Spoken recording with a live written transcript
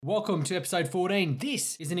Welcome to episode 14.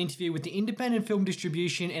 This is an interview with the independent film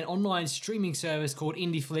distribution and online streaming service called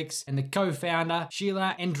IndieFlix and the co-founder,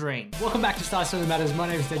 Sheila Endrine. Welcome back to Start Selling Matters. My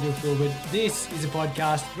name is Daniel Philbert. This is a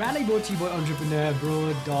podcast proudly brought to you by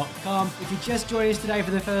EntrepreneurBroad.com. If you just joined us today for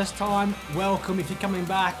the first time, welcome. If you're coming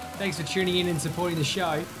back, thanks for tuning in and supporting the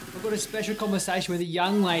show. I've got a special conversation with a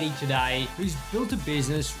young lady today who's built a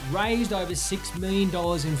business, raised over $6 million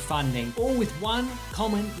in funding, all with one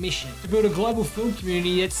common mission: to build a global film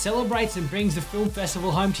community that celebrates and brings the film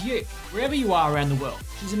festival home to you, wherever you are around the world.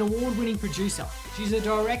 She's an award-winning producer. She's a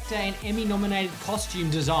director and Emmy-nominated costume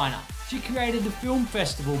designer. She created the Film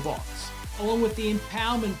Festival box, along with the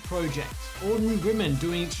Empowerment Project, Ordinary Women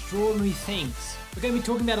Doing Extraordinary Things. We're going to be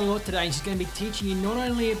talking about a lot today, and she's going to be teaching you not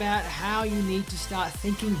only about how you need to start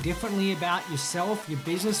thinking differently about yourself, your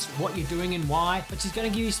business, what you're doing and why, but she's going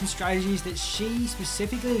to give you some strategies that she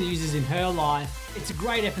specifically uses in her life. It's a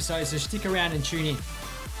great episode, so stick around and tune in.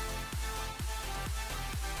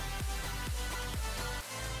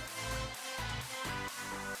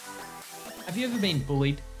 Have you ever been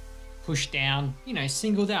bullied, pushed down,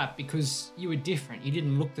 singled out because you were different, you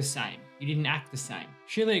didn't look the same, you didn't act the same?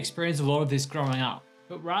 Sheila experienced a lot of this growing up,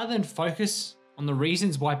 but rather than focus on the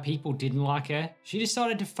reasons why people didn't like her, she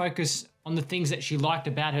decided to focus on the things that she liked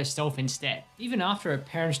about herself instead. Even after her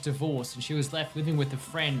parents divorced and she was left living with a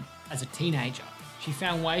friend as a teenager, she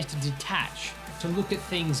found ways to detach, to look at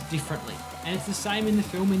things differently. And it's the same in the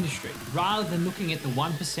film industry. Rather than looking at the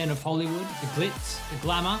 1% of Hollywood, the glitz, the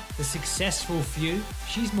glamour, the successful few,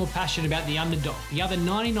 she's more passionate about the underdog, the other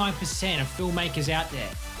 99% of filmmakers out there,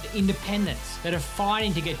 the independents that are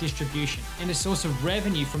fighting to get distribution and a source of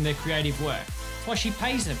revenue from their creative work. That's why she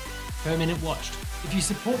pays them per minute watched. If you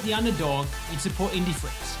support the underdog, you'd support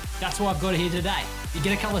IndieFlix. That's why I've got here today. You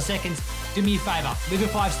get a couple of seconds, do me a favor, leave a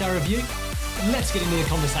 5-star review, and let's get into the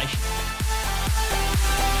conversation.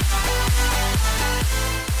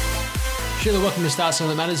 Sheila, welcome to Start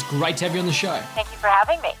Selling Matters. Great to have you on the show. Thank you for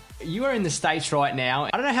having me. You are in the States right now.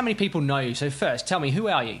 I don't know how many people know you, so first, tell me, who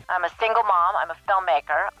are you? I'm a single mom. I'm a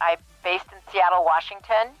filmmaker. I'm based in Seattle,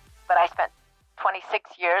 Washington, but I spent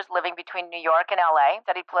 26 years living between New York and LA.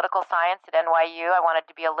 Studied political science at NYU. I wanted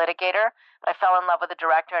to be a litigator, but I fell in love with a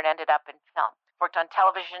director and ended up in film. Worked on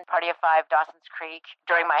television, Party of Five, Dawson's Creek.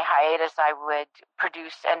 During my hiatus, I would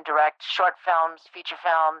produce and direct short films, feature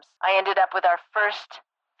films. I ended up with our first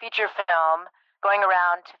feature film, going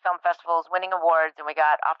around to film festivals, winning awards, and we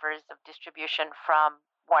got offers of distribution from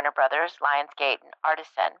Warner Brothers, Lionsgate, and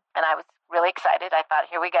Artisan. And I was really excited. I thought,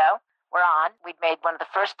 here we go. We're on. We'd made one of the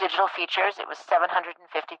first digital features. It was $750,000.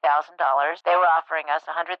 They were offering us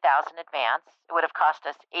 $100,000 advance. It would have cost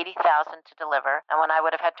us $80,000 to deliver. And when I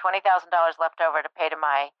would have had $20,000 left over to pay to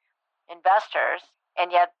my investors, and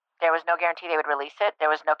yet there was no guarantee they would release it.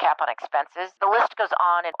 There was no cap on expenses. The list goes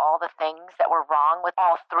on and all the things that were wrong with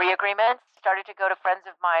all three agreements. Started to go to friends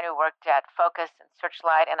of mine who worked at Focus and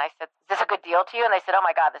Searchlight, and I said, is this a good deal to you? And they said, oh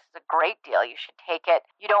my God, this is a great deal. You should take it.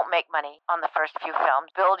 You don't make money on the first few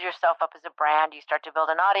films. Build yourself up as a brand. You start to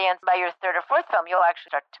build an audience. By your third or fourth film, you'll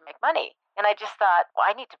actually start to make money. And I just thought, well,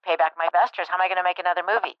 I need to pay back my investors. How am I going to make another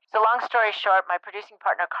movie? So long story short, my producing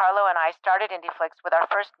partner Carlo and I started IndieFlix with our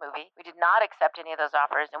first movie. We did not accept any of those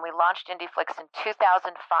offers, and we launched IndieFlix in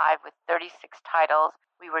 2005 with 36 titles.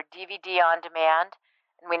 We were DVD on demand,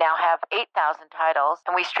 and we now have 8,000 titles,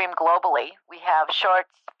 and we stream globally. We have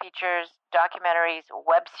shorts, features, documentaries,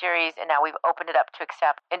 web series, and now we've opened it up to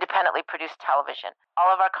accept independently produced television. All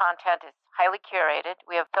of our content is highly curated.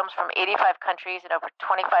 We have films from 85 countries and over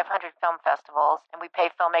 2,500 film festivals, and we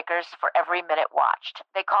pay filmmakers for every minute watched.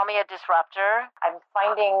 They call me a disruptor. I'm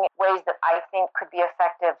finding ways that I think could be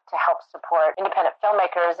effective to help support independent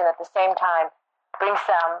filmmakers and at the same time bring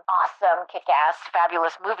some awesome, kick-ass,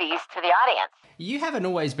 fabulous movies to the audience. You haven't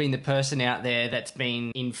always been the person out there that's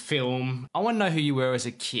been in film. I want to know who you were as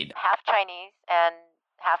a kid. Half Chinese and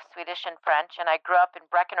half Swedish and French, and I grew up in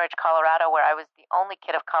Breckenridge, Colorado, where I was the only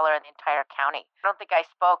kid of color in the entire county. I don't think I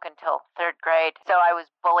spoke until third grade, so I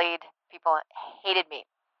was bullied. People hated me.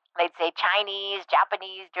 They'd say Chinese,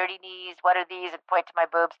 Japanese, dirty knees, what are these, and point to my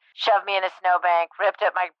boobs, shoved me in a snowbank, ripped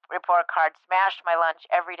up my report card, smashed my lunch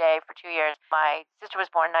every day for 2 years. My sister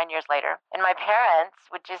was born 9 years later, and my parents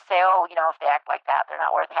would just say, oh, if they act like that, they're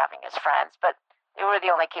not worth having as friends. But they were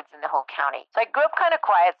the only kids in the whole county. So I grew up kind of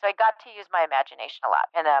quiet, so I got to use my imagination a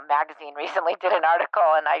lot. And a magazine recently did an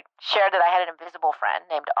article, and I shared that I had an invisible friend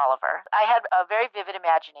named Oliver. I had a very vivid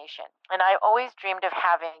imagination, and I always dreamed of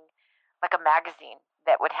having like a magazine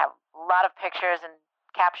that would have a lot of pictures and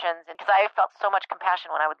captions, because I felt so much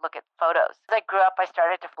compassion when I would look at photos. As I grew up, I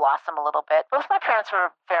started to blossom a little bit. Both my parents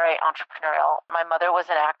were very entrepreneurial. My mother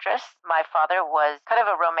was an actress. My father was kind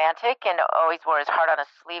of a romantic and always wore his heart on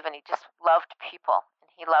his sleeve, and he just loved people,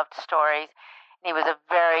 and he loved stories. And he was a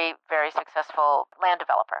very, very successful land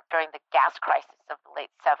developer during the gas crisis of the late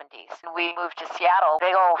 70s. And we moved to Seattle,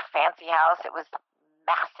 big old fancy house. It was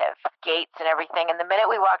massive, gates and everything. And the minute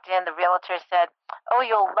we walked in, the realtor said, "Oh,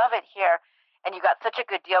 you'll love it here. And you got such a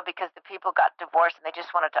good deal because the people got divorced and they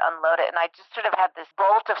just wanted to unload it." And I just sort of had this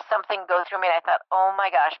bolt of something go through me. And I thought, oh my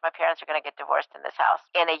gosh, my parents are going to get divorced in this house.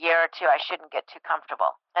 In a year or two, I shouldn't get too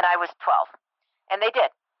comfortable. And I was 12. And they did.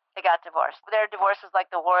 They got divorced. Their divorce was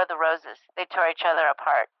like the War of the Roses. They tore each other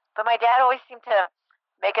apart. But my dad always seemed to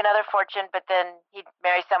make another fortune, but then he'd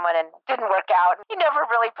marry someone and it didn't work out. He never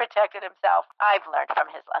really protected himself. I've learned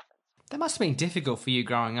from his lessons. That must have been difficult for you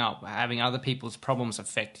growing up, having other people's problems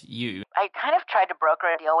affect you. I kind of tried to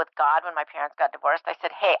broker a deal with God when my parents got divorced. I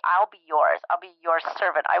said, "Hey, I'll be yours. I'll be your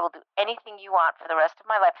servant. I will do anything you want for the rest of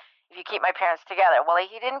my life if you keep my parents together." Well,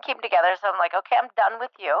 he didn't keep them together, so I'm like, "Okay, I'm done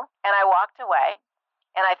with you." And I walked away.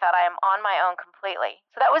 And I thought, I am on my own completely.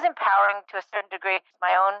 So that was empowering to a certain degree.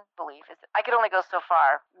 My own belief is that I could only go so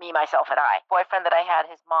far, me, myself, and I. The boyfriend that I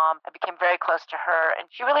had, his mom, I became very close to her.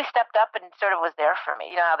 And she really stepped up and sort of was there for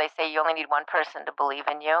me. You know how they say you only need one person to believe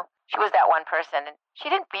in you? She was that one person. And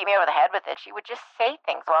she didn't beat me over the head with it. She would just say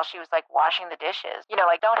things while she was like washing the dishes. You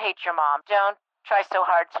know, like, don't hate your mom. Don't try so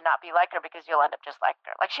hard to not be like her because you'll end up just like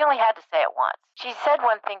her. Like, she only had to say it once. She said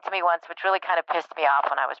one thing to me once which really kind of pissed me off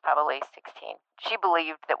when I was probably 16. She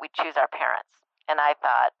believed that we choose our parents. And I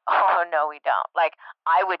thought, oh, no, we don't. Like,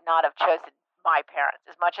 I would not have chosen my parents.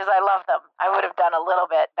 As much as I love them, I would have done a little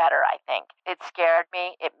bit better, I think. It scared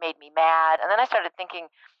me. It made me mad. And then I started thinking,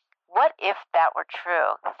 what if that were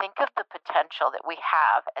true? Think of the potential that we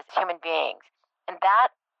have as human beings. And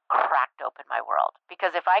that cracked open my world.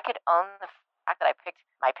 Because if I could own the fact that I picked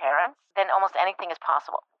my parents, then almost anything is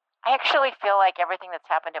possible. I actually feel like everything that's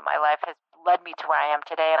happened in my life has led me to where I am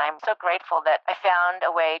today, and I'm so grateful that I found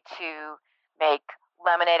a way to make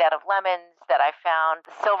lemonade out of lemons, that I found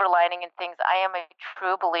the silver lining in things. I am a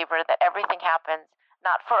true believer that everything happens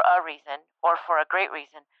not for a reason or for a great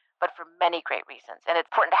reason, but for many great reasons. And it's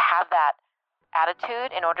important to have that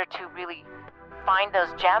attitude in order to really find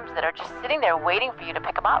those gems that are just sitting there waiting for you to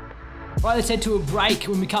pick them up. Right, let's head to a break.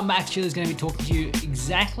 When we come back, Sheila's going to be talking to you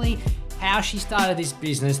exactly how she started this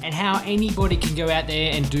business and how anybody can go out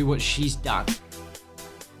there and do what she's done.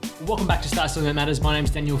 Welcome back to Start Something That Matters. My name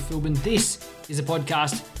is Daniel Philbin. This is a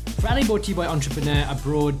podcast proudly brought to you by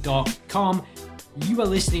EntrepreneurAbroad.com. You are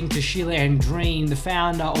listening to Sheila Andreen, the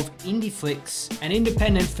founder of IndieFlix, an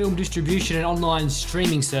independent film distribution and online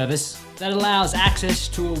streaming service that allows access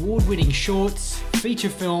to award-winning shorts, feature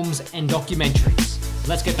films, and documentaries.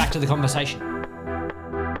 Let's get back to the conversation.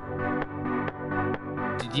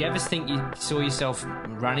 Did you ever think you saw yourself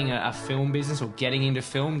running a film business or getting into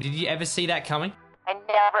film? Did you ever see that coming? I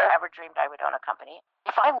never, ever dreamed I would own a company.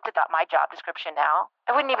 If I looked at my job description now,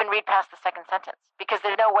 I wouldn't even read past the second sentence because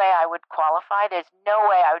there's no way I would qualify. There's no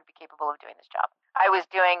way I would be capable of doing this job. I was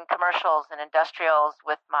doing commercials and industrials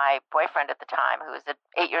with my boyfriend at the time, who was 8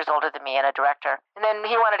 years older than me and a director. And then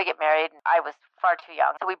he wanted to get married, and I was far too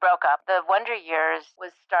young. So we broke up. The Wonder Years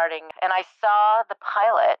was starting, and I saw the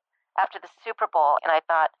pilot after the Super Bowl, and I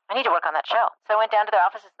thought, I need to work on that show. So I went down to their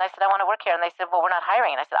offices, and I said, I want to work here. And they said, well, we're not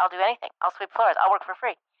hiring. And I said, I'll do anything. I'll sweep floors. I'll work for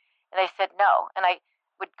free. And they said, no. And I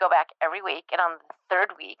would go back every week, and on the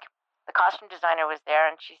third week, the costume designer was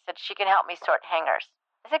there, and she said she can help me sort hangers.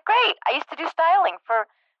 I said, great. I used to do styling for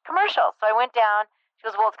commercials. So I went down. She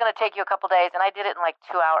goes, well, it's going to take you a couple days. And I did it in like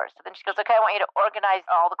 2 hours. So then she goes, okay, I want you to organize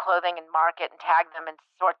all the clothing and mark it and tag them and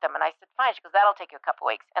sort them. And I said, fine. She goes, that'll take you a couple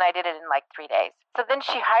weeks. And I did it in like 3 days. So then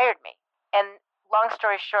she hired me. And long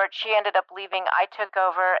story short, she ended up leaving. I took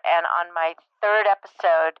over. And on my third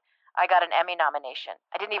episode, I got an Emmy nomination.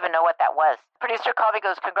 I didn't even know what that was. Producer called me,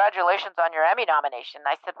 goes, congratulations on your Emmy nomination.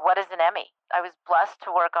 I said, what is an Emmy? I was blessed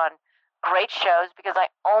to work on great shows because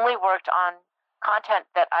I only worked on content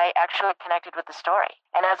that I actually connected with the story.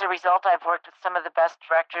 And as a result, I've worked with some of the best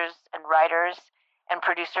directors and writers and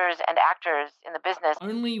producers and actors in the business.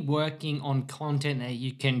 Only working on content that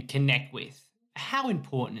you can connect with. How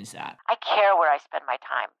important is that? I care where I spend my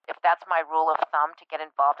time. If that's my rule of thumb to get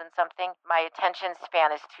involved in something, my attention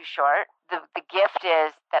span is too short. The gift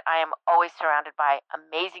is that I am always surrounded by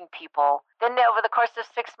amazing people. Then over the course of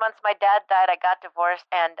 6 months, my dad died, I got divorced,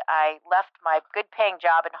 and I left my good-paying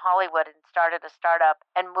job in Hollywood and started a startup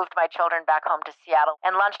and moved my children back home to Seattle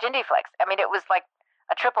and launched IndieFlix. I mean, it was like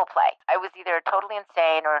a triple play. I was either totally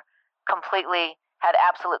insane or completely had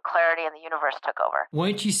absolute clarity and the universe took over.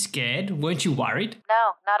 Weren't you scared? Weren't you worried?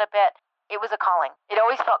 No, not a bit. It was a calling. It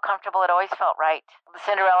always felt comfortable. It always felt right. The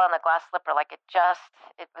Cinderella and the glass slipper, like it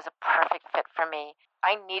was a perfect fit for me.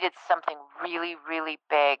 I needed something really, really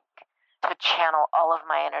big to channel all of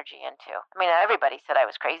my energy into. I mean, everybody said I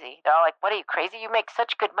was crazy. They're all like, what, are you crazy? You make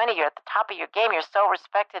such good money. You're at the top of your game. You're so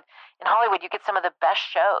respected. In Hollywood, you get some of the best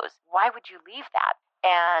shows. Why would you leave that?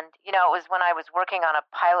 And, it was when I was working on a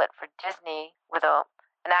pilot for Disney with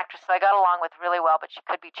an actress that I got along with really well, but she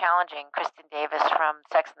could be challenging, Kristen Davis from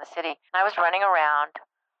Sex and the City. And I was running around,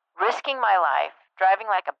 risking my life,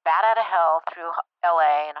 driving like a bat out of hell through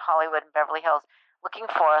LA and Hollywood and Beverly Hills,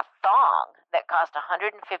 looking for a thong that cost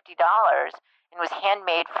 $150 and was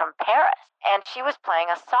handmade from Paris. And she was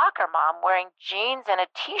playing a soccer mom wearing jeans and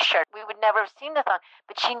a t-shirt. We would never have seen the thong,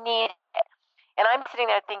 but she needed it. And I'm sitting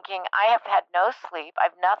there thinking, I have had no sleep.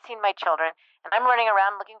 I've not seen my children. And I'm running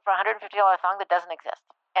around looking for a $150 thong that doesn't exist.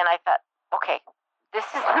 And I thought, okay, this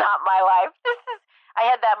is not my life. I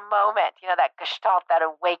had that moment, that gestalt, that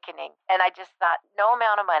awakening. And I just thought, no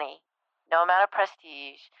amount of money, no amount of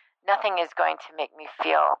prestige, nothing is going to make me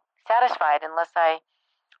feel satisfied unless I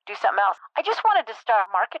do something else. I just wanted to start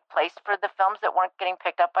a marketplace for the films that weren't getting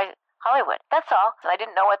picked up by Hollywood. That's all. I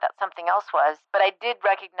didn't know what that something else was, but I did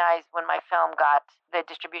recognize when my film got the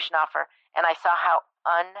distribution offer, and I saw how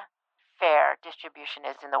unfair distribution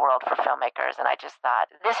is in the world for filmmakers, and I just thought,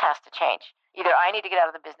 this has to change. Either I need to get out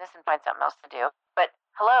of the business and find something else to do, but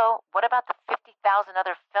hello, what about the 50,000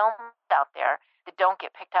 other films out there that don't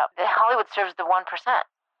get picked up? That Hollywood serves the 1%.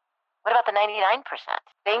 What about the 99%?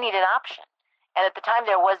 They need an option. And at the time,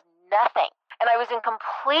 there was nothing. And I was in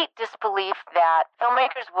complete disbelief that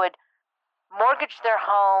filmmakers would mortgage their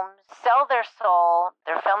homes, sell their soul,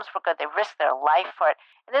 their films were good, they risked their life for it,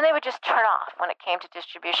 and then they would just turn off when it came to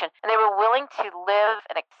distribution. And they were willing to live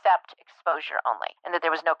and accept exposure only, and that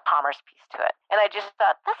there was no commerce piece to it. And I just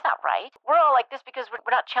thought, that's not right. We're all like this because we're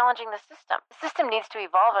not challenging the system. The system needs to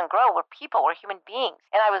evolve and grow. We're people, we're human beings.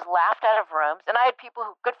 And I was laughed out of rooms, and I had people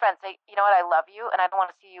good friends say, you know what, I love you, and I don't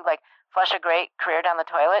want to see you flush a great career down the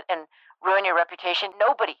toilet and ruin your reputation.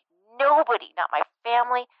 Nobody, not my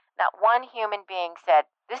family, not one human being said,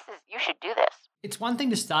 you should do this. It's one thing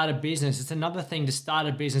to start a business. It's another thing to start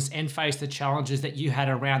a business and face the challenges that you had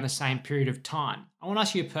around the same period of time. I want to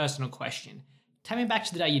ask you a personal question. Take me back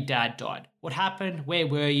to the day your dad died. What happened? Where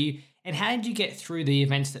were you? And how did you get through the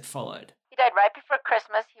events that followed? He died right before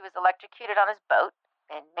Christmas. He was electrocuted on his boat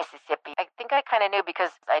in Mississippi. I think I kind of knew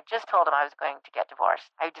because I just told him I was going to get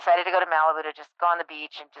divorced. I decided to go to Malibu to just go on the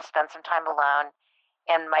beach and just spend some time alone.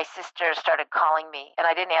 And my sister started calling me, and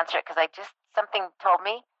I didn't answer it because something told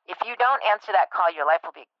me, if you don't answer that call, your life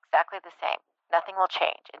will be exactly the same. Nothing will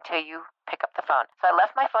change until you pick up the phone. So I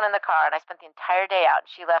left my phone in the car, and I spent the entire day out.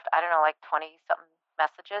 She left, 20-something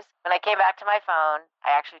messages. When I came back to my phone,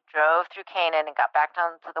 I actually drove through Canaan and got back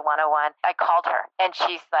down to the 101. I called her, and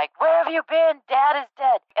she's like, where have you been? Dad is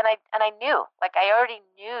dead. And I knew, I already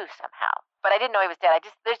knew somehow. But I didn't know he was dead.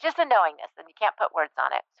 There's just a knowingness, and you can't put words on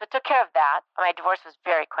it. So it took care of that. My divorce was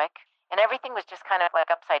very quick, and everything was just kind of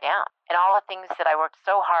upside down. And all the things that I worked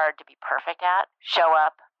so hard to be perfect at, show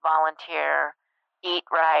up, volunteer, eat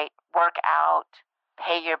right, work out,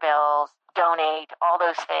 pay your bills, donate, all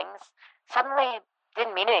those things, suddenly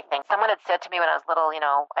didn't mean anything. Someone had said to me when I was little,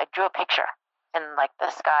 I drew a picture, and the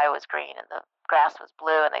sky was green and the grass was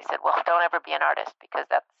blue, and they said, well, don't ever be an artist because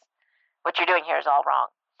that's what you're doing here is all wrong.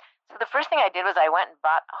 So the first thing I did was I went and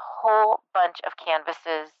bought a whole bunch of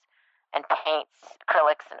canvases and paints,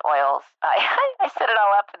 acrylics and oils. I set it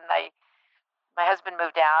all up, and my husband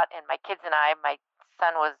moved out, and my kids and my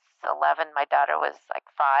son was 11, my daughter was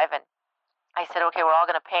 5, and I said, okay, we're all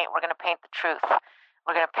going to paint. We're going to paint the truth.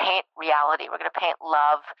 We're going to paint reality. We're going to paint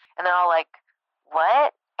love. And they're all like,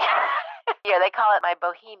 what? Yeah, they call it my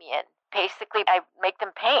bohemian. Basically, I make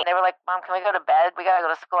them paint. They were like, Mom, can we go to bed? We got to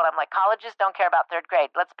go to school. And I'm like, colleges don't care about third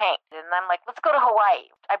grade. Let's paint. And I'm like, let's go to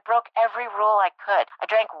Hawaii. I broke every rule I could. I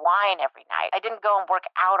drank wine every night. I didn't go and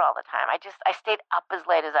work out all the time. I stayed up as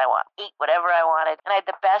late as I want, eat whatever I wanted. And I had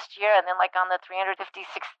the best year. And then on the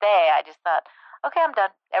 356th day, I just thought, okay, I'm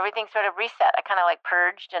done. Everything sort of reset. I kind of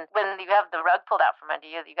purged. And when you have the rug pulled out from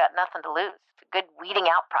under you, you got nothing to lose. It's a good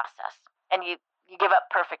weeding out process. And you give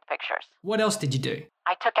up perfect pictures. What else did you do?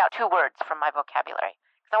 I took out 2 words from my vocabulary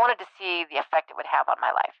because I wanted to see the effect it would have on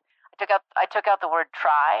my life. I took out the word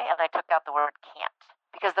try, and I took out the word can't,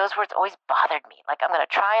 because those words always bothered me. I'm going to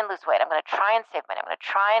try and lose weight. I'm going to try and save money. I'm going to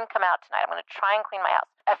try and come out tonight. I'm going to try and clean my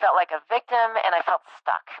house. I felt like a victim, and I felt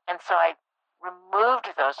stuck. And so I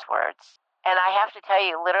removed those words. And I have to tell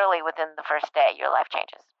you, literally within the first day, your life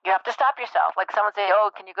changes. You have to stop yourself. Someone say,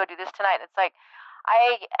 oh, can you go do this tonight? And it's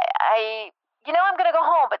I'm going to go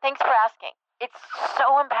home, but thanks for asking. It's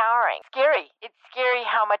so empowering. Scary. It's scary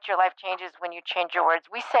how much your life changes when you change your words.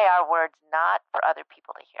 We say our words not for other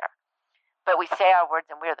people to hear, but we say our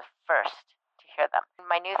words and we're the first to hear them.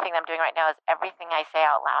 My new thing I'm doing right now is everything I say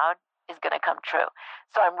out loud is going to come true.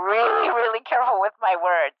 So I'm really, really careful with my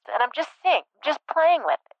words. And I'm just playing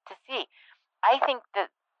with it to see. I think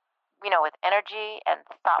that, with energy and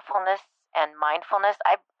thoughtfulness and mindfulness,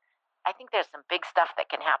 I think there's some big stuff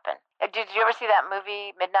that can happen. Did you ever see that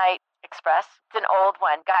movie, Midnight Express? It's an old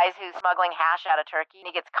one. Guys who's smuggling hash out of Turkey, and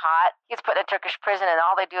he gets caught. He gets put in a Turkish prison, and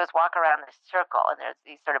all they do is walk around this circle, and there's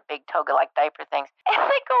these sort of big toga-like diaper things. And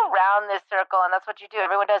they go around this circle, and that's what you do.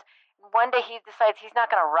 Everyone does. One day he decides he's not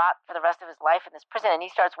going to rot for the rest of his life in this prison, and he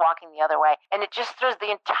starts walking the other way. And it just throws the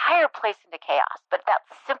entire place into chaos. But that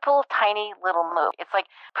simple, tiny little move, it's like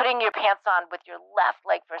putting your pants on with your left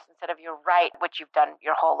leg first instead of your right, which you've done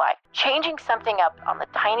your whole life. Changing something up on the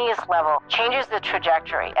tiniest level changes the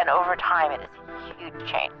trajectory, and over time it is a huge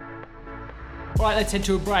change. All right, let's head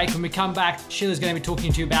to a break. When we come back, Sheila's going to be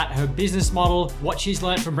talking to you about her business model, what she's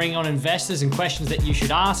learned from bringing on investors and questions that you should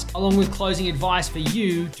ask, along with closing advice for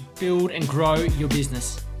you to build and grow your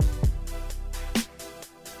business.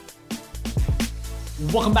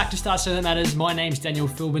 Welcome back to Start So That Matters. My name's Daniel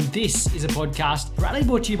Philbin. This is a podcast proudly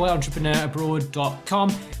brought to you by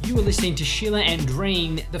EntrepreneurAbroad.com. You are listening to Sheila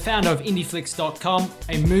Andreen, the founder of IndieFlix.com,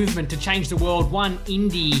 a movement to change the world one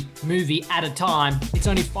indie movie at a time. It's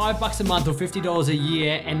only $5 a month or $50 a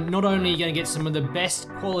year, and not only are you going to get some of the best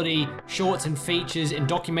quality shorts and features and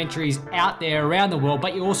documentaries out there around the world,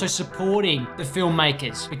 but you're also supporting the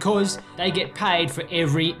filmmakers because they get paid for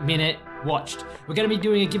every minute watched. We're going to be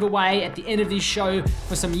doing a giveaway at the end of this show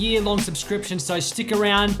for some year-long subscriptions, so stick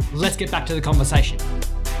around. Let's get back to the conversation.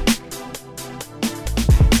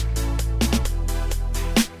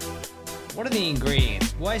 What are the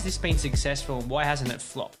ingredients? Why has this been successful and why hasn't it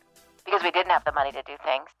flopped? Because we didn't have the money to do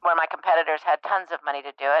things, where my competitors had tons of money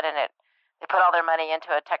to do it, and they put all their money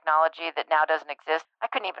into a technology that now doesn't exist. I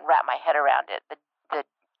couldn't even wrap my head around it. The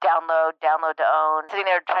download to own, sitting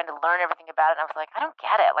there trying to learn everything about it, and I was like, I don't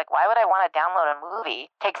get it. Like, why would I want to download a movie?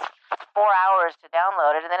 It takes 4 hours to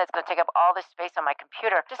download it, and then it's going to take up all this space on my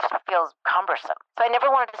computer. It just feels cumbersome. So I never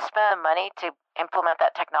wanted to spend money to implement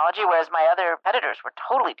that technology, whereas my other competitors were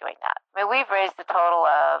totally doing that. I mean, we've raised a total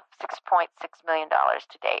of $6.6 million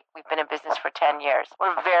to date. We've been in business for 10 years.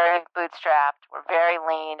 We're very bootstrapped. We're very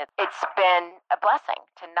lean. It's been a blessing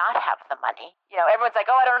to not have the money. Everyone's like,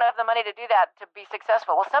 oh, I don't have the money to do that to be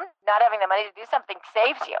successful. Well, not having the money to do something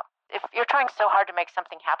saves you. If you're trying so hard to make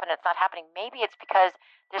something happen and it's not happening, maybe it's because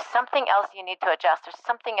there's something else you need to adjust. There's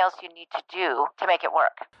something else you need to do to make it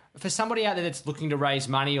work. For somebody out there that's looking to raise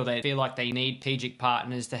money or they feel like they need strategic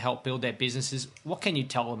partners to help build their businesses, what can you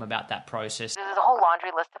tell them about that process? There's a whole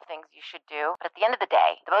laundry list of things you should do. But at the end of the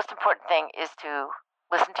day, the most important thing is to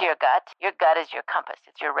listen to your gut. Your gut is your compass.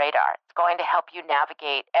 It's your radar. It's going to help you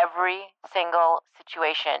navigate every single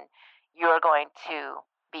situation you're going to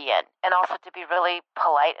be in. And also to be really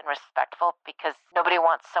polite and respectful, because nobody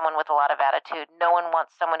wants someone with a lot of attitude. No one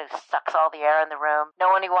wants someone who sucks all the air in the room.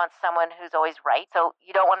 No one who wants someone who's always right. So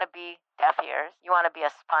you don't want to be deaf ears. You want to be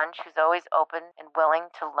a sponge who's always open and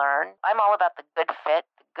willing to learn. I'm all about the good fit,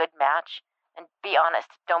 the good match, and be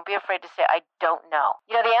honest. Don't be afraid to say, I don't know.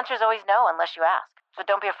 The answer is always no unless you ask. So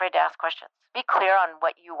don't be afraid to ask questions. Be clear on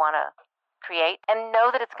what you want to create and know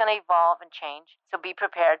that it's going to evolve and change. So be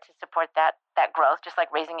prepared to support that growth, just like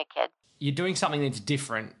raising a kid. You're doing something that's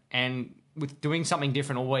different, and with doing something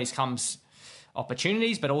different always comes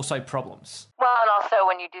opportunities, but also problems. Well, and also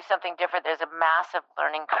when you do something different, there's a massive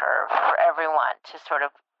learning curve for everyone to sort of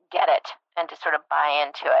get it and to sort of buy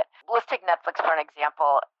into it. Let's take Netflix for an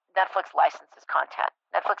example. Netflix licenses content.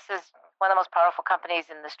 Netflix is one of the most powerful companies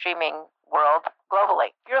in the streaming world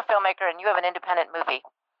globally. If you're a filmmaker and you have an independent movie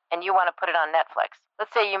and you want to put it on Netflix,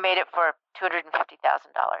 let's say you made it for $250,000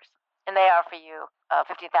 and they offer you a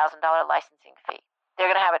 $50,000 licensing fee.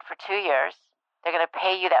 They're going to have it for 2 years. They're going to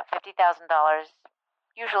pay you that $50,000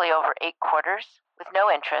 usually over 8 quarters with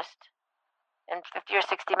no interest, and 50 or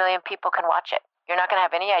 60 million people can watch it. You're not going to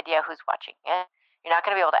have any idea who's watching it. You're not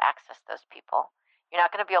going to be able to access those people. You're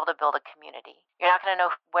not going to be able to build a community. You're not going to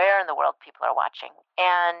know where in the world people are watching.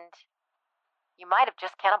 And you might have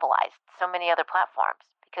just cannibalized so many other platforms,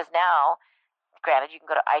 because now, granted, you can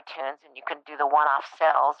go to iTunes and you can do the one-off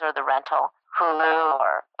sales or the rental, Hulu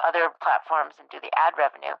or other platforms, and do the ad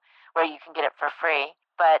revenue where you can get it for free.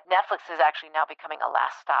 But Netflix is actually now becoming a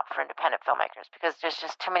last stop for independent filmmakers, because there's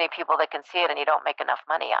just too many people that can see it and you don't make enough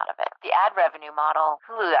money out of it. The ad revenue model,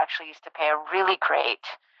 Hulu actually used to pay a really great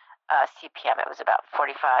CPM. It was about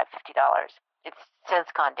 $45, $50. It's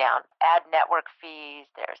since gone down. Ad network fees,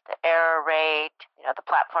 there's the error rate, the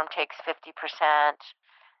platform takes 50%.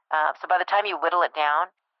 So by the time you whittle it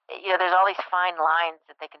down, there's all these fine lines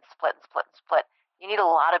that they can split and split and split. You need a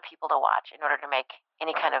lot of people to watch in order to make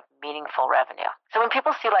any kind of meaningful revenue. So when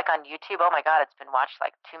people see like on YouTube, oh my God, it's been watched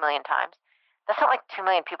like 2 million times, that's not like 2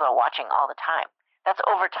 million people are watching all the time. That's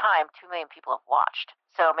over time, 2 million people have watched.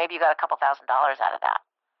 So maybe you got a couple $1,000s out of that.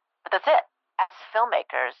 But that's it. As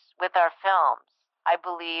filmmakers, with our films, I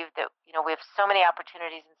believe that, we have so many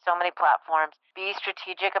opportunities and so many platforms. Be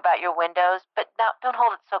strategic about your windows, but don't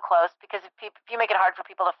hold it so close, because if you make it hard for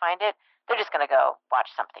people to find it, they're just going to go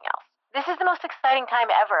watch something else. This is the most exciting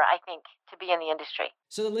time ever, I think, to be in the industry.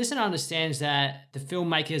 So the listener understands that the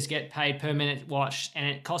filmmakers get paid per minute watched, and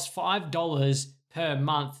it costs $5 per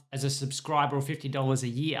month as a subscriber, or $50 a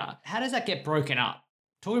year. How does that get broken up?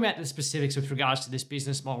 Talking about the specifics with regards to this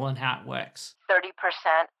business model and how it works. 30%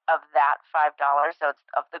 of that $5, so it's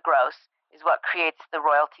of the gross, is what creates the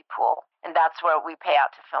royalty pool. And that's where we pay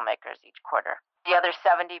out to filmmakers each quarter. The other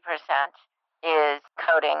 70% is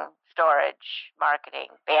coding, storage,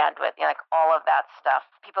 marketing, bandwidth, like all of that stuff.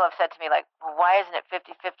 People have said to me, like, well, why isn't it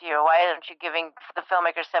 50-50, or why aren't you giving the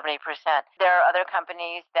filmmakers 70%? There are other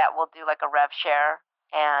companies that will do like a rev share,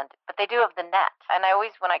 but they do have the net. And I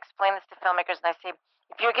always, when I explain this to filmmakers, and I say,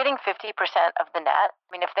 if you're getting 50% of the net,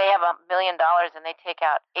 if they have $1 million and they take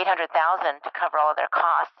out $800,000 to cover all of their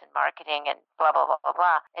costs and marketing and blah, blah, blah, blah,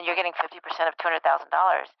 blah, and you're getting 50% of $200,000,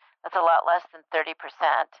 that's a lot less than 30%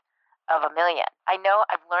 of $1 million. I know,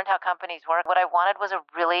 I've learned how companies work. What I wanted was a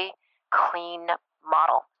really clean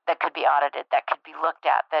model that could be audited, that could be looked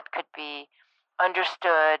at, that could be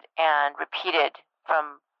understood and repeated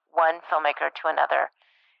from one filmmaker to another.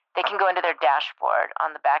 They can go into their dashboard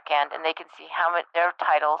on the back end and they can see their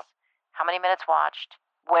titles, how many minutes watched,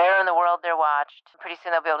 where in the world they're watched. Pretty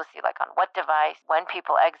soon they'll be able to see like on what device, when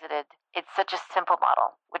people exited. It's such a simple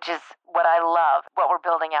model, which is what I love. What we're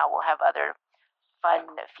building out will have other fun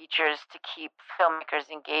features to keep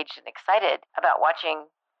filmmakers engaged and excited about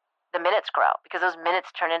watching the minutes grow, because those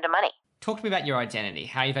minutes turn into money. Talk to me about your identity,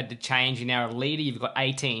 how you've had to change. You're now a leader, you've got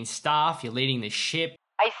 18 staff, you're leading the ship.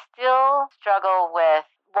 I still struggle with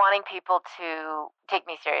wanting people to take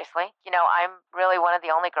me seriously. I'm really one of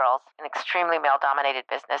the only girls in an extremely male-dominated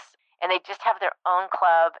business, and they just have their own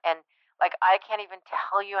club, and like I can't even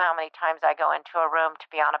tell you how many times I go into a room to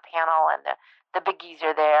be on a panel, and the biggies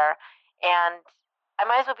are there, and I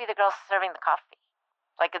might as well be the girl serving the coffee.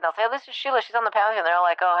 Like, and they'll say, oh, this is Sheila, she's on the panel, and they're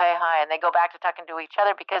like, oh, hey, hi, and they go back to talking to each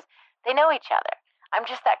other because they know each other. I'm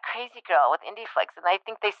just that crazy girl with IndieFlix, and I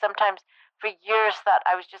think they sometimes, for years, thought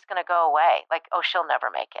I was just going to go away. Like, oh, she'll never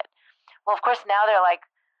make it. Well, of course, now they're like,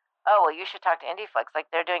 oh, well, you should talk to IndieFlix. Like,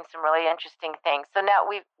 they're doing some really interesting things. So now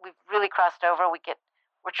we've really crossed over.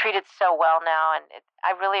 We're treated so well now, and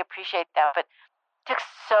I really appreciate that. But it took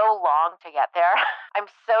so long to get there. I'm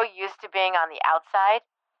so used to being on the outside,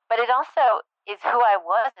 but it also is who I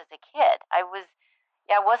was as a kid. I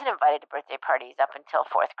wasn't invited to birthday parties up until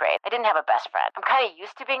 4th grade. I didn't have a best friend. I'm kind of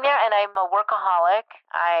used to being there, and I'm a workaholic.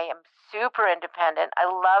 I am super independent. I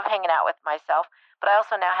love hanging out with myself, but I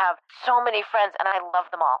also now have so many friends, and I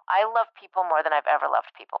love them all. I love people more than I've ever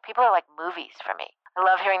loved people. People are like movies for me. I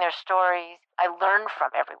love hearing their stories. I learn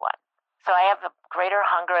from everyone. So I have a greater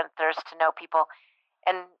hunger and thirst to know people.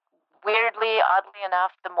 And weirdly, oddly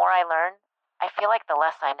enough, the more I learn, I feel like the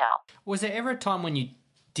less I know. Was there ever a time when you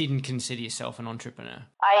didn't consider yourself an entrepreneur?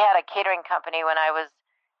 I had a catering company when I was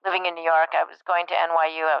living in New York. I was going to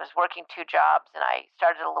NYU. I was working 2 jobs, and I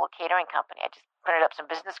started a little catering company. I just printed up some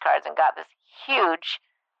business cards and got this huge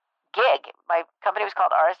gig. My company was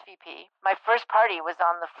called RSVP. My first party was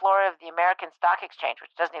on the floor of the American Stock Exchange,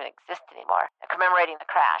 which doesn't even exist anymore, commemorating the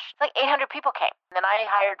crash. Like 800 people came. And then I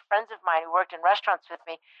hired friends of mine who worked in restaurants with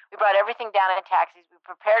me. We brought everything down in taxis. We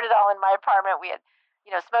prepared it all in my apartment. We had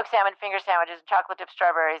smoked salmon, finger sandwiches, and chocolate dipped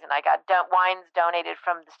strawberries, and I got wines donated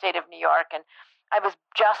from the state of New York, and I was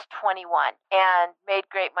just 21 and made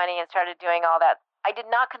great money and started doing all that. I did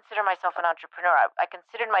not consider myself an entrepreneur. I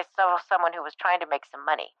considered myself someone who was trying to make some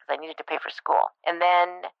money because I needed to pay for school. And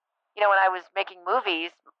then, when I was making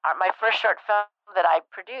movies, my first short film that I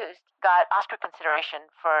produced got Oscar consideration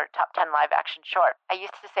for top 10 live action short. I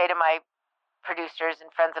used to say to my producers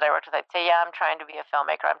and friends that I worked with, I'd say, yeah, I'm trying to be a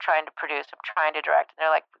filmmaker. I'm trying to produce. I'm trying to direct. And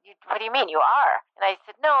they're like, what do you mean? You are? And I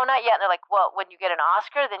said, no, not yet. And they're like, well, when you get an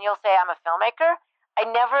Oscar, then you'll say I'm a filmmaker. I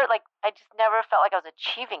just never felt like I was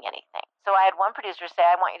achieving anything. So I had one producer say,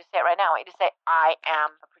 I want you to say it right now. I want you to say, I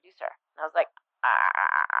am a producer. And I was like,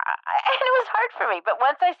 and it was hard for me. But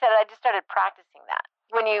once I said it, I just started practicing that.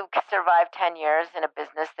 when you survive 10 years in a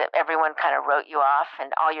business that everyone kind of wrote you off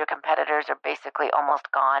and all your competitors are basically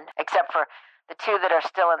almost gone, except for the two that are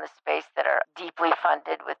still in the space that are deeply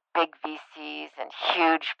funded with big VCs and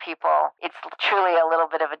huge people, it's truly a little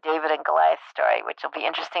bit of a David and Goliath story, which will be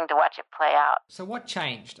interesting to watch it play out. So what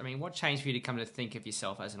changed? I mean, what changed for you to come to think of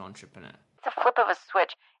yourself as an entrepreneur? It's a flip of a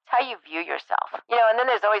switch. It's how you view yourself. And then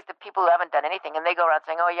there's always the people who haven't done anything and they go around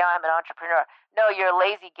saying, oh yeah, I'm an entrepreneur. No, you're a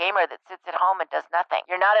lazy gamer that sits at home and does nothing.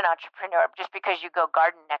 You're not an entrepreneur just because you go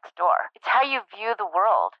garden next door. It's how you view the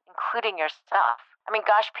world, including your stuff. I mean,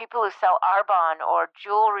 gosh, people who sell Arbonne or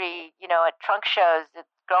jewelry, at trunk shows at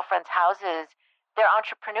girlfriends' houses, they're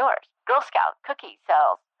entrepreneurs. Girl Scout cookie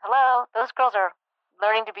sales. Hello, those girls are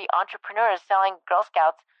learning to be entrepreneurs selling Girl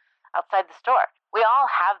Scouts outside the store. We all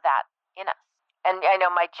have that in us. And I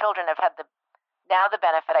know my children have had the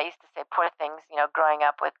benefit. I used to say poor things, growing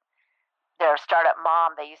up with their startup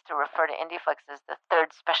mom. They used to refer to IndieFlix as the third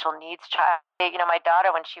special needs child. My daughter,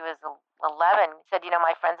 when she was 11, said,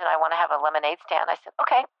 my friends and I want to have a lemonade stand. I said,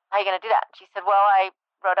 okay, how are you going to do that? And she said, well, I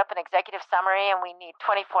wrote up an executive summary and we need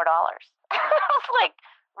 $24. I was like,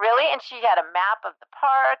 really? And she had a map of the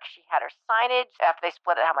park. She had her signage after they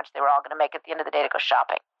split it, how much they were all going to make at the end of the day to go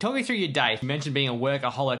shopping. Talk me through your day. You mentioned being a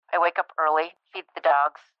workaholic. I wake up early, feed the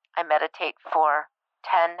dogs. I meditate for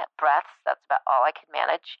 10 breaths. That's about all I can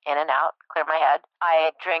manage, in and out, clear my head.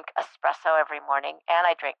 I drink espresso every morning, and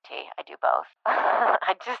I drink tea. I do both.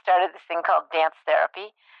 I just started this thing called dance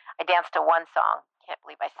therapy. I dance to one song. Can't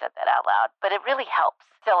believe I said that out loud, but it really helps.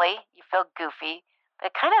 Silly, you feel goofy,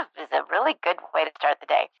 but it kind of is a really good way to start the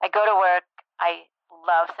day. I go to work. I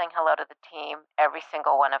love saying hello to the team, every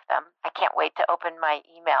single one of them. I can't wait to open my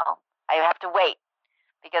email. I have to wait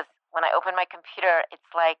because when I open my computer, it's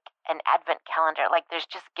like an advent calendar. Like there's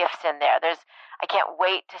just gifts in there. I can't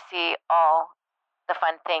wait to see all the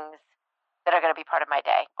fun things that are going to be part of my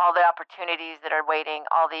day. All the opportunities that are waiting,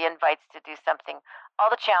 all the invites to do something, all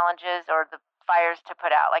the challenges or the fires to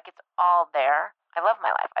put out. Like it's all there. I love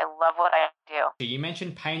my life. I love what I do. You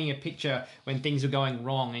mentioned painting a picture when things were going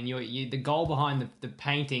wrong, and the goal behind the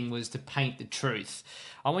painting was to paint the truth.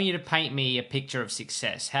 I want you to paint me a picture of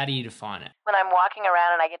success. How do you define it? When I'm walking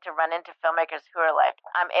around and I get to run into filmmakers who are like,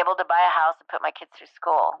 I'm able to buy a house and put my kids through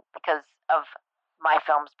school because of my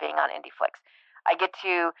films being on IndieFlix. I get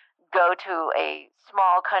to go to a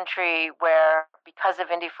small country where, because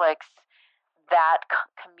of IndieFlix, that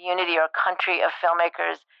community or country of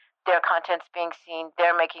filmmakers, their content's being seen,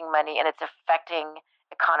 they're making money, and it's affecting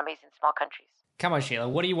economies in small countries. Come on, Sheila.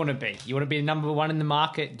 What do you want to be? You want to be the number one in the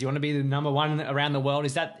market? Do you want to be the number one around the world?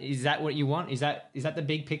 Is that what you want? Is that the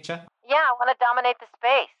big picture? Yeah, I want to dominate the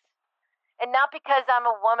space. And not because I'm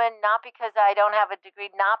a woman, not because I don't have a degree,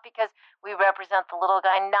 not because we represent the little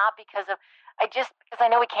guy, not because I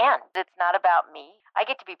know we can. It's not about me. I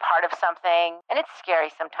get to be part of something, and it's scary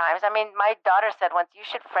sometimes. I mean, my daughter said once, you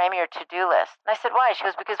should frame your to-do list. And I said, why? She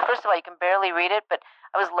goes, because first of all, you can barely read it, but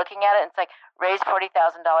I was looking at it, and it's like, raise $40,000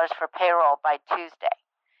 for payroll by Tuesday.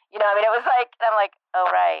 It was like, and I'm like, oh,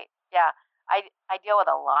 right, yeah. I deal with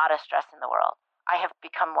a lot of stress in the world. I have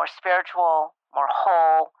become more spiritual, more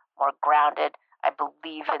whole, more grounded. I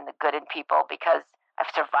believe in the good in people because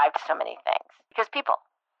I've survived so many things. Because people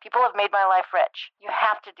have made my life rich. You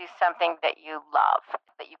have to do something that you love,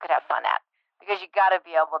 that you could have fun at, because you got to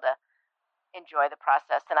be able to enjoy the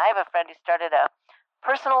process. And I have a friend who started a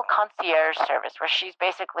personal concierge service where she's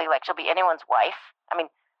basically like, she'll be anyone's wife. I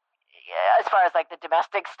mean, as far as like the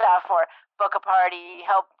domestic stuff, or book a party,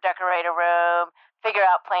 help decorate a room, figure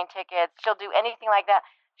out plane tickets. She'll do anything like that.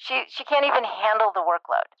 She can't even handle the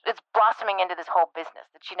workload. It's blossoming into this whole business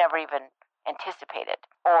that she never even anticipated.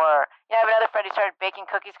 Or, I have another friend who started baking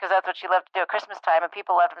cookies because that's what she loved to do at Christmas time, and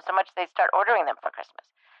people loved them so much they start ordering them for Christmas.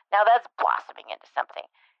 Now that's blossoming into something.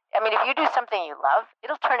 I mean, if you do something you love,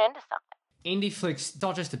 it'll turn into something. IndieFlix,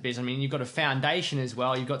 not just a business. I mean, you've got a foundation as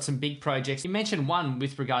well. You've got some big projects. You mentioned one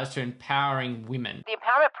with regards to empowering women. The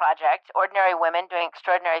Empowerment Project, Ordinary Women Doing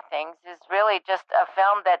Extraordinary Things, is really just a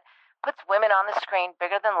film that puts women on the screen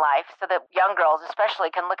bigger than life so that young girls especially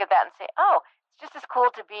can look at that and say, oh, it's just as cool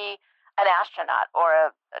to be an astronaut or a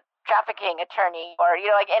trafficking attorney or,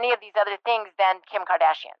 like any of these other things than Kim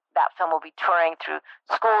Kardashian. That film will be touring through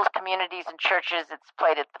schools, communities, and churches. It's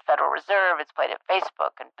played at the Federal Reserve. It's played at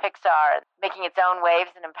Facebook and Pixar, making its own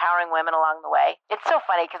waves and empowering women along the way. It's so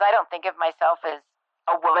funny because I don't think of myself as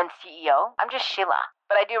a woman CEO. I'm just Sheila.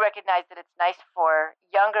 But I do recognize that it's nice for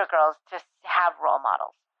younger girls to have role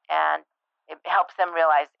models, and it helps them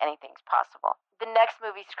realize anything's possible. The next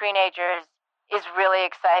movie, Screenagers, is really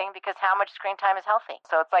exciting because how much screen time is healthy?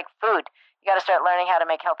 So it's like food. You got to start learning how to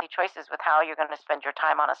make healthy choices with how you're going to spend your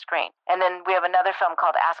time on a screen. And then we have another film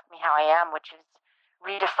called Ask Me How I Am, which is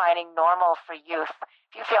redefining normal for youth.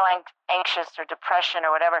 If you feel anxious or depression or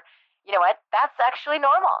whatever, you know what? That's actually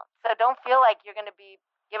normal. So don't feel like you're going to be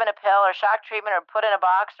given a pill or shock treatment or put in a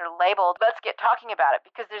box or labeled. Let's get talking about it,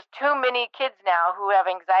 because there's too many kids now who have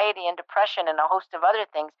anxiety and depression and a host of other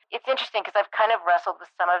things. It's interesting because I've kind of wrestled with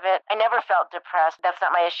some of it. I never felt depressed. That's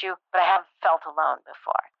not my issue, but I have felt alone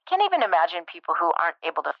before. Can't even imagine people who aren't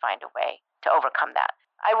able to find a way to overcome that.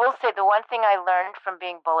 I will say the one thing I learned from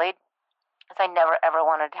being bullied is I never ever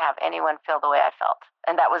wanted to have anyone feel the way I felt.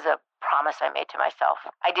 And that was a promise I made to myself.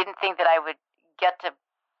 I didn't think that I would get to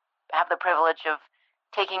have the privilege of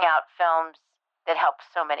taking out films that help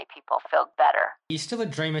so many people feel better. Are you still a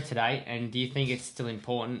dreamer today, and do you think it's still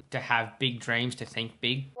important to have big dreams, to think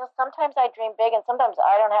big? You know, sometimes I dream big and sometimes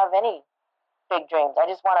I don't have any big dreams.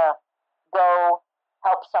 I just want to go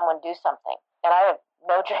help someone do something, and I have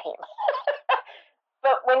no dream.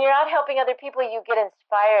 But when you're out helping other people, you get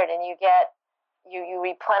inspired and you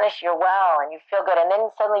replenish your well and you feel good, and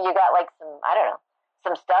then suddenly you got like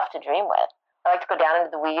some stuff to dream with. I like to go down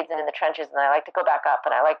into the weeds and in the trenches, and I like to go back up,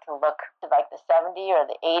 and I like to look to like the 70 or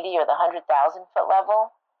the 80 or the 100,000 foot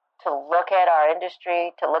level, to look at our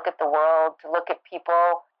industry, to look at the world, to look at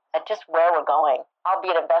people, at just where we're going. I'll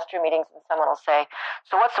be at investor meetings and someone will say,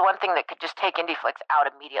 so what's the one thing that could just take IndieFlix out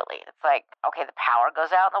immediately? It's like, okay, the power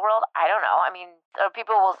goes out in the world? I don't know. I mean,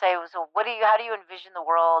 people will say, so how do you envision the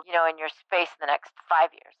world, in your space in the next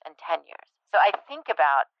 5 years and 10 years? So I think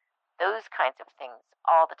about those kinds of things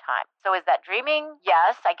all the time. So is that dreaming?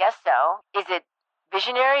 Yes, I guess so. Is it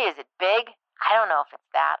visionary? Is it big? I don't know if it's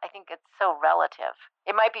that. I think it's so relative.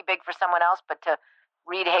 It might be big for someone else, but to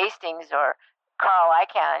Reed Hastings or Carl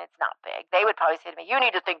Icahn, it's not big. They would probably say to me, you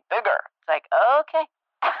need to think bigger. It's like, okay.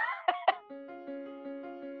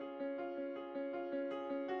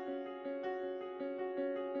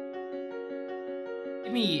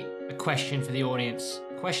 Give me a question for the audience.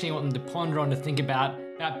 A question you want them to ponder on, to think about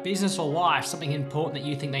business or life, something important that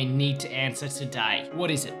you think they need to answer today.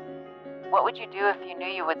 What is it? What would you do if you knew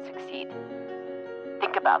you would succeed?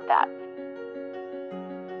 Think about that.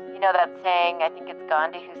 You know that saying, I think it's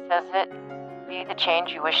Gandhi who says it, be the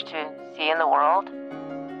change you wish to see in the world?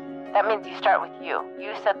 That means you start with you.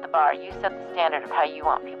 You set the bar, you set the standard of how you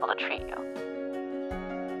want people to treat you.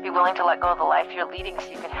 Be willing to let go of the life you're leading so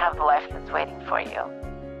you can have the life that's waiting for you.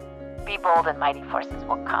 Be bold and mighty forces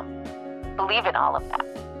will come. Believe in all of that.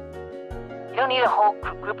 You don't need a whole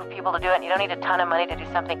group of people to do it, and you don't need a ton of money to do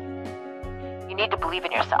something. You need to believe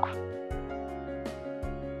in yourself.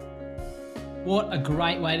 What a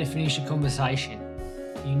great way to finish a conversation.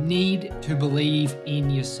 You need to believe in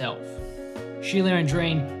yourself. Sheila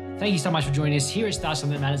Andreen, thank you so much for joining us here at Start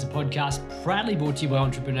Something That Matters, a podcast proudly brought to you by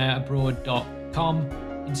EntrepreneurAbroad.com.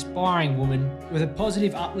 Inspiring woman with a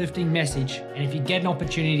positive, uplifting message. And if you get an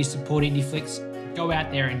opportunity to support IndieFlix, go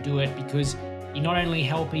out there and do it, because you're not only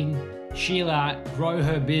helping Sheila grow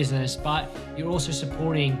her business, but you're also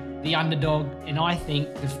supporting the underdog, and I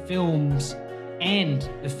think the films and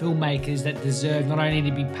the filmmakers that deserve not only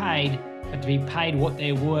to be paid, but to be paid what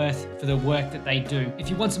they're worth for the work that they do. If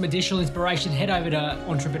you want some additional inspiration, head over to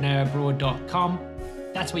EntrepreneurAbroad.com.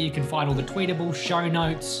 That's where you can find all the tweetables, show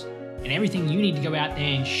notes, and everything you need to go out there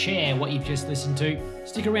and share what you've just listened to.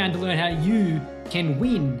 Stick around to learn how you can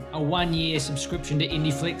win a 1-year subscription to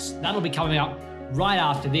IndieFlix. That'll be coming up right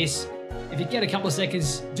after this. If you get a couple of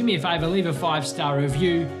seconds, do me a favor, leave a 5-star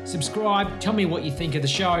review, subscribe, tell me what you think of the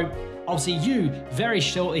show. I'll see you very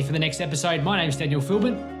shortly for the next episode. My name's Daniel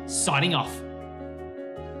Philbin, signing off.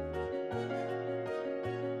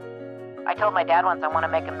 I told my dad once I want to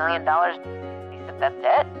make $1 million. He said, that's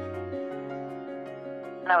it?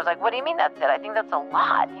 And I was like, what do you mean that's it? I think that's a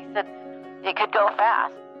lot. He said, it could go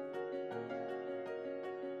fast.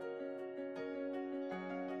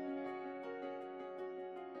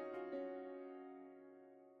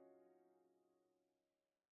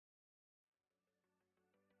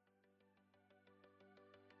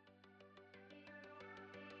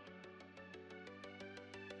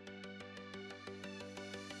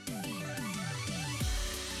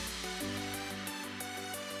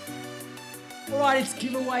 All right, it's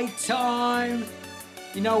giveaway time.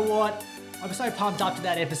 You know what? I'm so pumped up to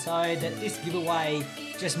that episode that this giveaway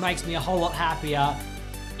just makes me a whole lot happier.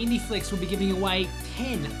 IndieFlix will be giving away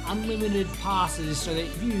 10 unlimited passes so that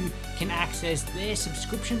you can access their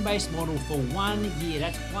subscription-based model for 1 year.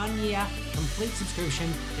 That's 1 year complete subscription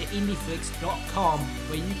to IndieFlix.com,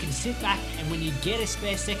 where you can sit back and when you get a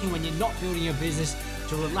spare second, when you're not building your business,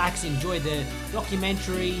 to relax, enjoy the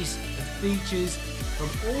documentaries, the features from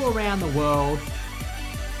all around the world.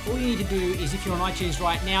 All you need to do is, if you're on iTunes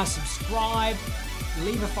right now, subscribe,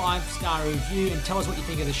 leave a 5-star review and tell us what you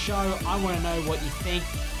think of the show. I want to know what you think,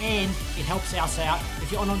 and it helps us out.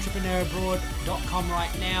 If you're on entrepreneurabroad.com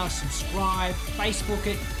right now, subscribe, Facebook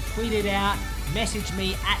it, tweet it out, message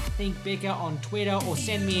me at ThinkBigger on Twitter, or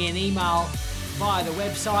send me an email via the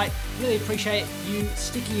website. Really appreciate you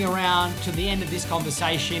sticking around to the end of this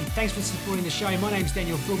conversation. Thanks for supporting the show. My name's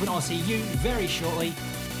Daniel Philbin. I'll see you very shortly.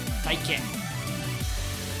 Take care.